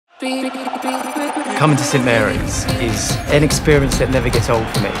Coming to St Mary's is an experience that never gets old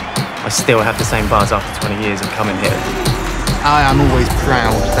for me. I still have the same buzz after 20 years of coming here. I am always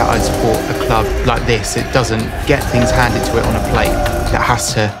proud that I support a club like this. It doesn't get things handed to it on a plate. It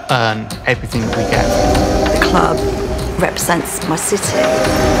has to earn everything that we get. The club represents my city.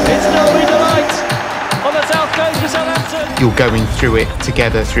 It's Derby delight on the south coast of Southampton. You're going through it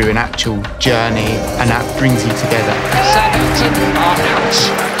together through an actual journey, and that brings you together. Southampton are out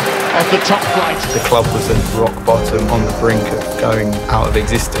of the top flight. The club was at rock bottom, on the brink of going out of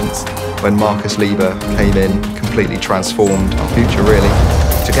existence. When Marcus Lever came in, completely transformed our future, really.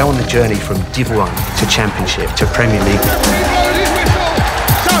 To go on the journey from Div 1 to Championship to Premier League.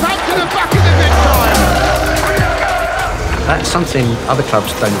 Southampton are back in the big time. That's something other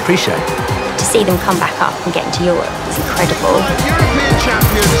clubs don't appreciate. To see them come back up and get into Europe is incredible. European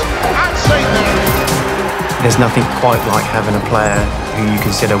champions at St Mary's. There's nothing quite like having a player who you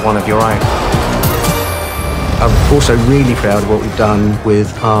consider one of your own. I'm also really proud of what we've done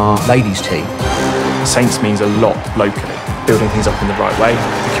with our ladies team. Saints means a lot locally. Building things up in the right way,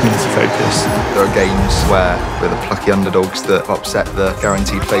 the community focus. There are games where we're the plucky underdogs that upset the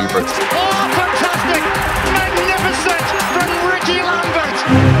guaranteed favourites. Oh, fantastic! Magnificent from Ricky Lambert!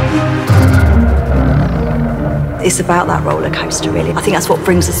 It's about that roller coaster, really. I think that's what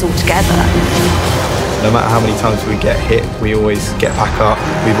brings us all together. No matter how many times we get hit, we always get back up.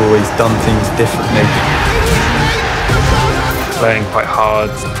 We've always done things differently. Playing quite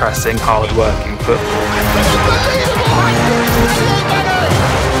hard, pressing, hard-working football.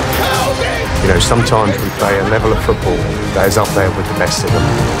 You know, sometimes we play a level of football that is up there with the best of them.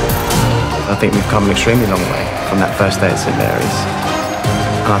 I think we've come an extremely long way from that first day at St Mary's.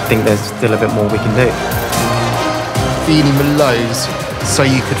 And I think there's still a bit more we can do. Feeling the lows so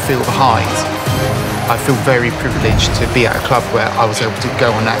you could feel the highs. I feel very privileged to be at a club where I was able to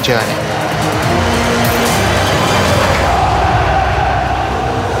go on that journey.